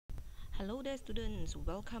Hello there students,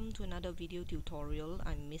 welcome to another video tutorial.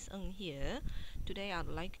 I'm Miss Ng here. Today I'd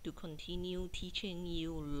like to continue teaching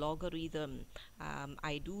you logarithm.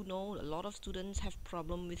 I do know a lot of students have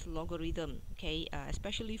problem with logarithm, okay,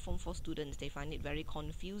 especially Form 4 students. They find it very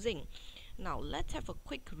confusing. Now let's have a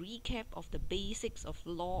quick recap of the basics of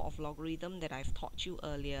law of logarithm that I've taught you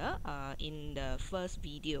earlier in the first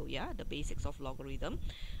video, the basics of logarithm.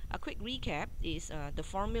 A quick recap is the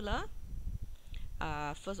formula.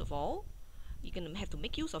 First of all, you're going to have to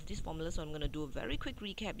make use of this formula, so I'm going to do a very quick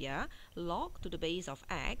recap. Log to the base of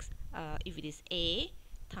x, if it is a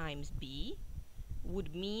times b,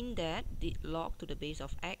 would mean that the log to the base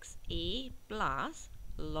of x a plus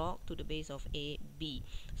log to the base of a b.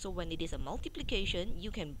 So when it is a multiplication,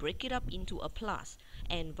 you can break it up into a plus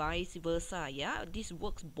and vice versa. This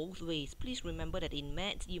works both ways. Please remember that in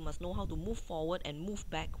maths you must know how to move forward and move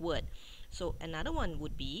backward. So another one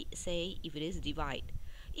would be, say, if it is divide.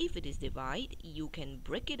 If it is divide, you can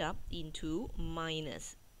break it up into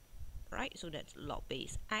minus, right? So that's log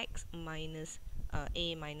base x minus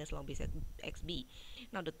a minus log base xb.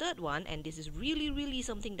 Now the third one, and this is really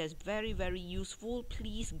something that's very useful,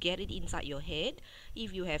 please get it inside your head.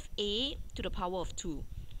 If you have a to the power of 2,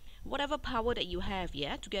 whatever power that you have,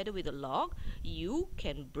 together with the log, you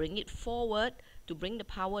can bring it forward to bring the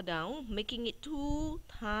power down, making it 2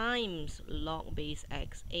 times log base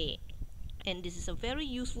xa. And this is a very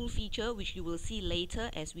useful feature which you will see later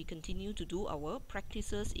as we continue to do our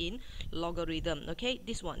practices in logarithm. Okay,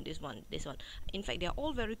 this one. In fact, they are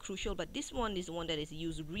all very crucial, but this one is the one that is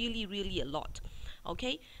used really a lot.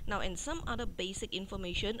 Okay, now, and some other basic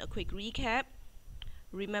information, a quick recap.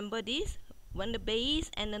 Remember this: when the base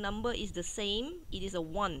and the number is the same, it is a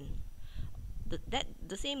 1.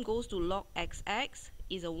 The same goes to log xx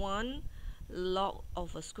is a 1. Log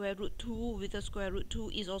of a square root 2 with a square root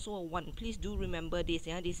 2 is also a 1. Please do remember this.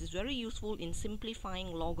 This is very useful in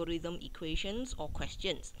simplifying logarithm equations or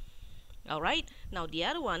questions. Alright, now the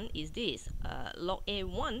other one is this. Log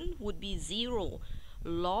a1 would be 0.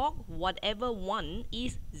 Log whatever 1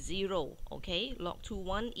 is 0. Okay, log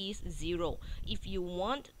 1 is 0. If you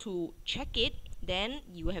want to check it, then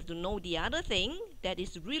you have to know the other thing that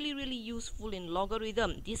is really useful in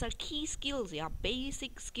logarithm. These are key skills,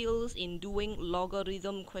 basic skills in doing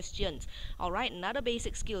logarithm questions. Alright, another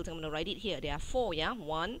basic skills, I'm going to write it here. There are 4,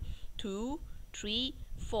 1, 2, 3,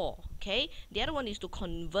 4. Okay, the other one is to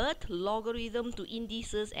convert logarithm to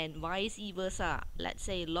indices and vice versa. Let's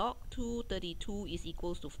say log 232 is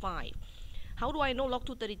equals to 5. How do I know log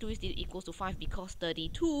 232 is equals to 5? Because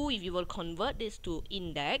 32, if you will convert this to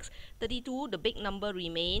index, 32, the big number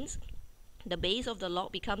remains, the base of the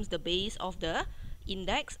log becomes the base of the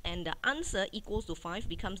index, and the answer equals to 5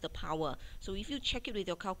 becomes the power. So if you check it with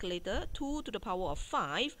your calculator, 2 to the power of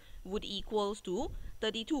 5 would equals to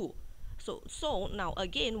 32. So now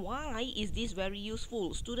again, why is this very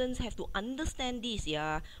useful? Students have to understand this.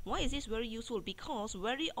 Why is this very useful? Because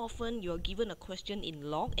very often you're given a question in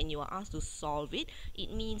log and you are asked to solve it.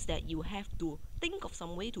 It means that you have to think of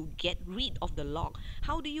some way to get rid of the log.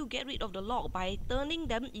 How do you get rid of the log? By turning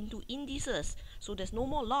them into indices. So there's no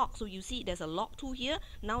more log. So you see there's a log 2 here.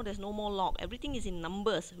 Now there's no more log. Everything is in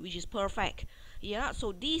numbers, which is perfect.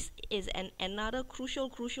 So this is another crucial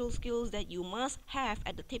skills that you must have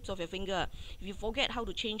at the tips of your finger. If you forget how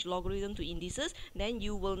to change logarithm to indices, then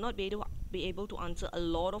you will not be able to answer a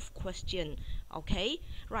lot of questions. Okay,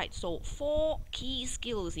 right, so 4 key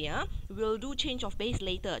skills. We'll do change of base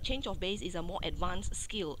later. Change of base is a more advanced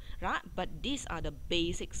skill, right? But these are the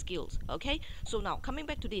basic skills. Okay, so now coming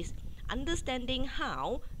back to this, understanding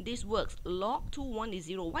how this works. Log 1 is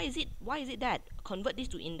 0. Why is it that? Convert this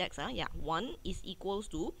to index. 1 is equals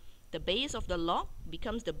to the base of the log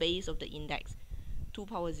becomes the base of the index, 2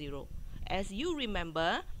 power 0. As you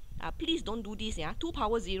remember, please don't do this. 2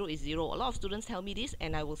 power 0 is 0. A lot of students tell me this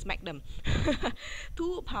and I will smack them.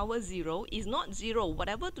 2 power 0 is not 0.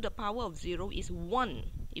 Whatever to the power of 0 is 1.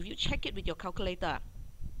 If you check it with your calculator.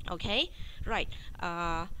 Okay, right.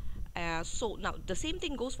 So now the same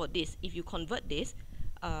thing goes for this. If you convert this,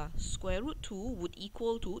 square root 2 would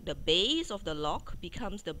equal to the base of the log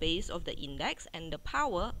becomes the base of the index, and the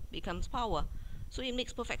power becomes power. So it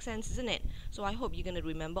makes perfect sense, isn't it? So I hope you're going to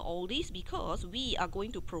remember all this, because we are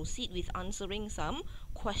going to proceed with answering some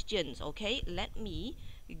questions. Okay, let me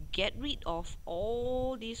get rid of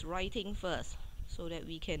all this writing first so that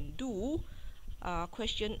we can do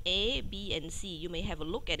question A, B, and C. You may have a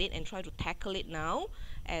look at it and try to tackle it now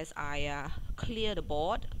as I clear the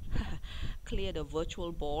board, clear the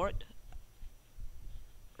virtual board.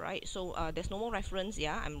 Right, so there's no more reference.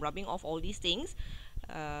 I'm rubbing off all these things.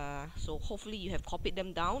 So hopefully you have copied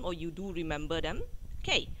them down or you do remember them.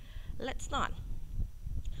 Okay, let's start.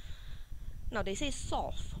 Now they say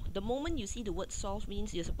solve. The moment you see the word solve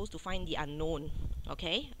means you're supposed to find the unknown,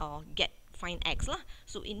 okay, or find x lah.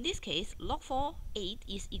 So in this case, log 4 8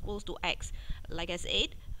 is equals to x. Like I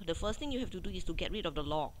said, the first thing you have to do is to get rid of the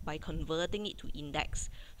log by converting it to index.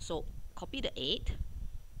 So copy the 8.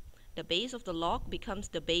 The base of the log becomes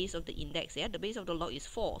the base of the index. Yeah, the base of the log is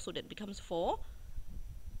 4, so that becomes 4,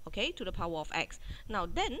 okay, to the power of x. Now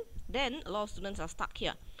then a lot of students are stuck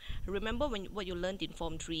here. Remember what you learned in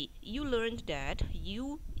Form 3. You learned that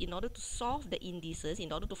in order to solve the indices,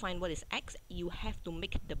 in order to find what is x, you have to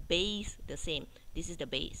make the base the same. This is the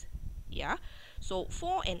base. Yeah, so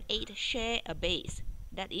 4 and 8 share a base,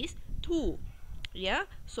 that is 2. Yeah,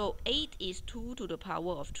 so 8 is 2 to the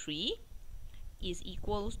power of 3 is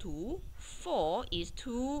equals to 4 is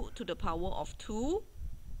 2 to the power of 2,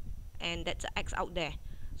 and that's an x out there.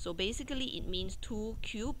 So basically it means 2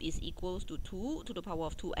 cubed is equals to 2 to the power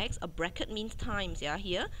of 2x. A bracket means times, yeah,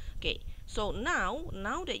 here. Okay, so now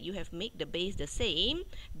that you have made the base the same,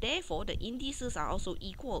 therefore the indices are also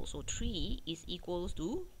equal. So 3 is equals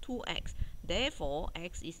to 2x. Therefore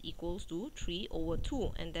x is equals to 3 over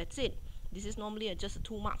 2, and that's it. This is normally just a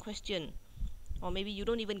 2-mark question. Or maybe you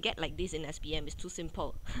don't even get like this in SPM, it's too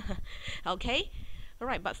simple. Okay,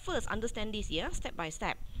 alright, but first understand this, yeah, step by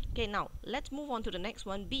step. Okay, now let's move on to the next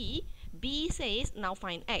one. B says now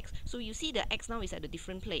find x. So you see the x now is at a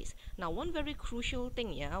different place. Now one very crucial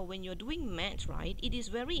thing, yeah, when you're doing maths, right, it is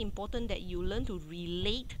very important that you learn to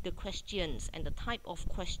relate the questions and the type of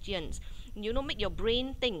questions. You know, make your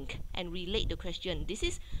brain think and relate the question.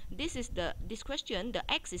 This question,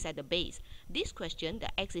 the x is at the base. This question,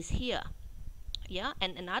 the x is here. Yeah,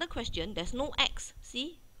 and another question, there's no x.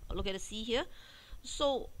 See, look at the C here.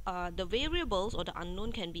 So the variables or the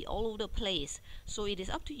unknown can be all over the place. So it is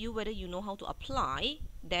up to you whether you know how to apply,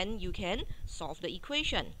 then you can solve the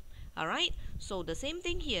equation. Alright, so the same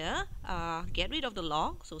thing here, get rid of the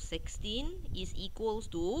log. So 16 is equals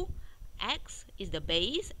to x is the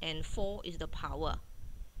base and 4 is the power.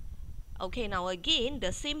 Okay, now again,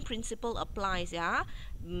 the same principle applies, yeah?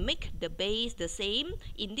 Make the base the same.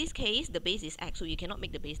 In this case, the base is x, so you cannot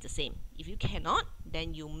make the base the same. If you cannot,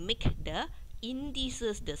 then you make the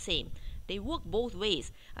indices the same. They work both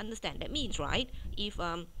ways. Understand? That means, right, if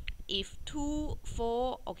 2,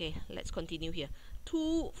 4, okay, let's continue here.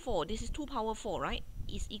 2, 4, this is 2 power 4, right,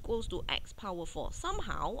 is equals to x power 4.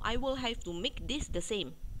 Somehow, I will have to make this the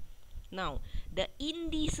same. Now, the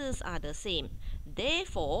indices are the same.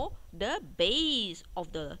 Therefore, the base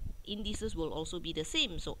of the indices will also be the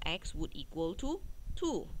same. So, x would equal to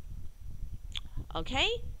 2. Okay?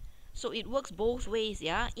 So, it works both ways,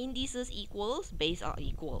 yeah? Indices equals, base are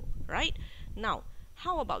equal, right? Now,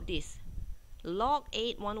 how about this? Log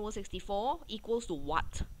 8 1 over 64 equals to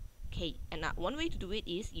what? Okay, and one way to do it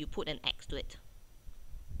is you put an x to it.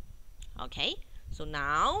 Okay? So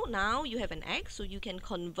now you have an x, so you can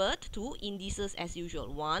convert to indices as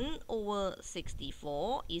usual. 1 over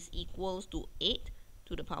 64 is equals to 8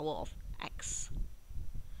 to the power of x.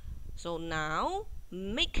 So now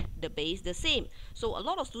make the base the same. So a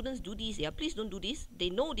lot of students do this, yeah, please don't do this. They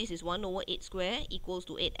know this is 1 over 8 square equals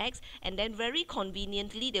to 8x, and then very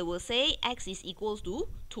conveniently they will say x is equals to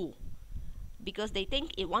 2. Because they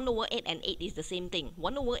think 1 over 8 and 8 is the same thing.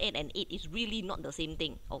 1 over 8 and 8 is really not the same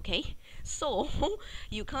thing, okay? So,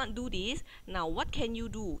 you can't do this. Now, what can you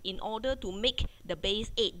do in order to make the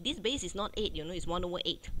base 8? This base is not 8, you know, it's 1 over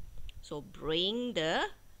 8. So, bring the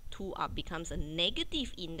 2 up, becomes a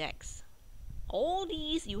negative index. All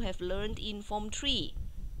these you have learned in Form 3.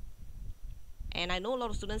 And I know a lot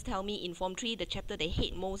of students tell me in Form 3, the chapter they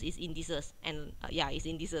hate most is indices. And yeah, it's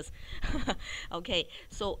indices. Okay,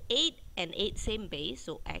 so 8 and 8 same base,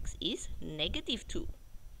 so x is negative 2.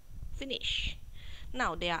 Finish.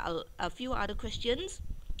 Now, there are a few other questions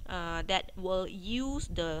that will use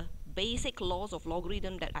the basic laws of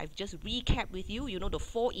logarithm that I've just recapped with you. You know, the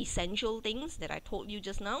 4 essential things that I told you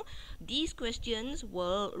just now. These questions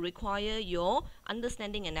will require your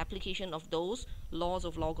understanding and application of those laws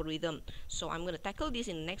of logarithm. So I'm going to tackle this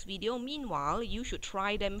in the next video. Meanwhile, you should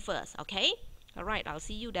try them first, okay? Alright, I'll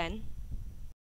see you then.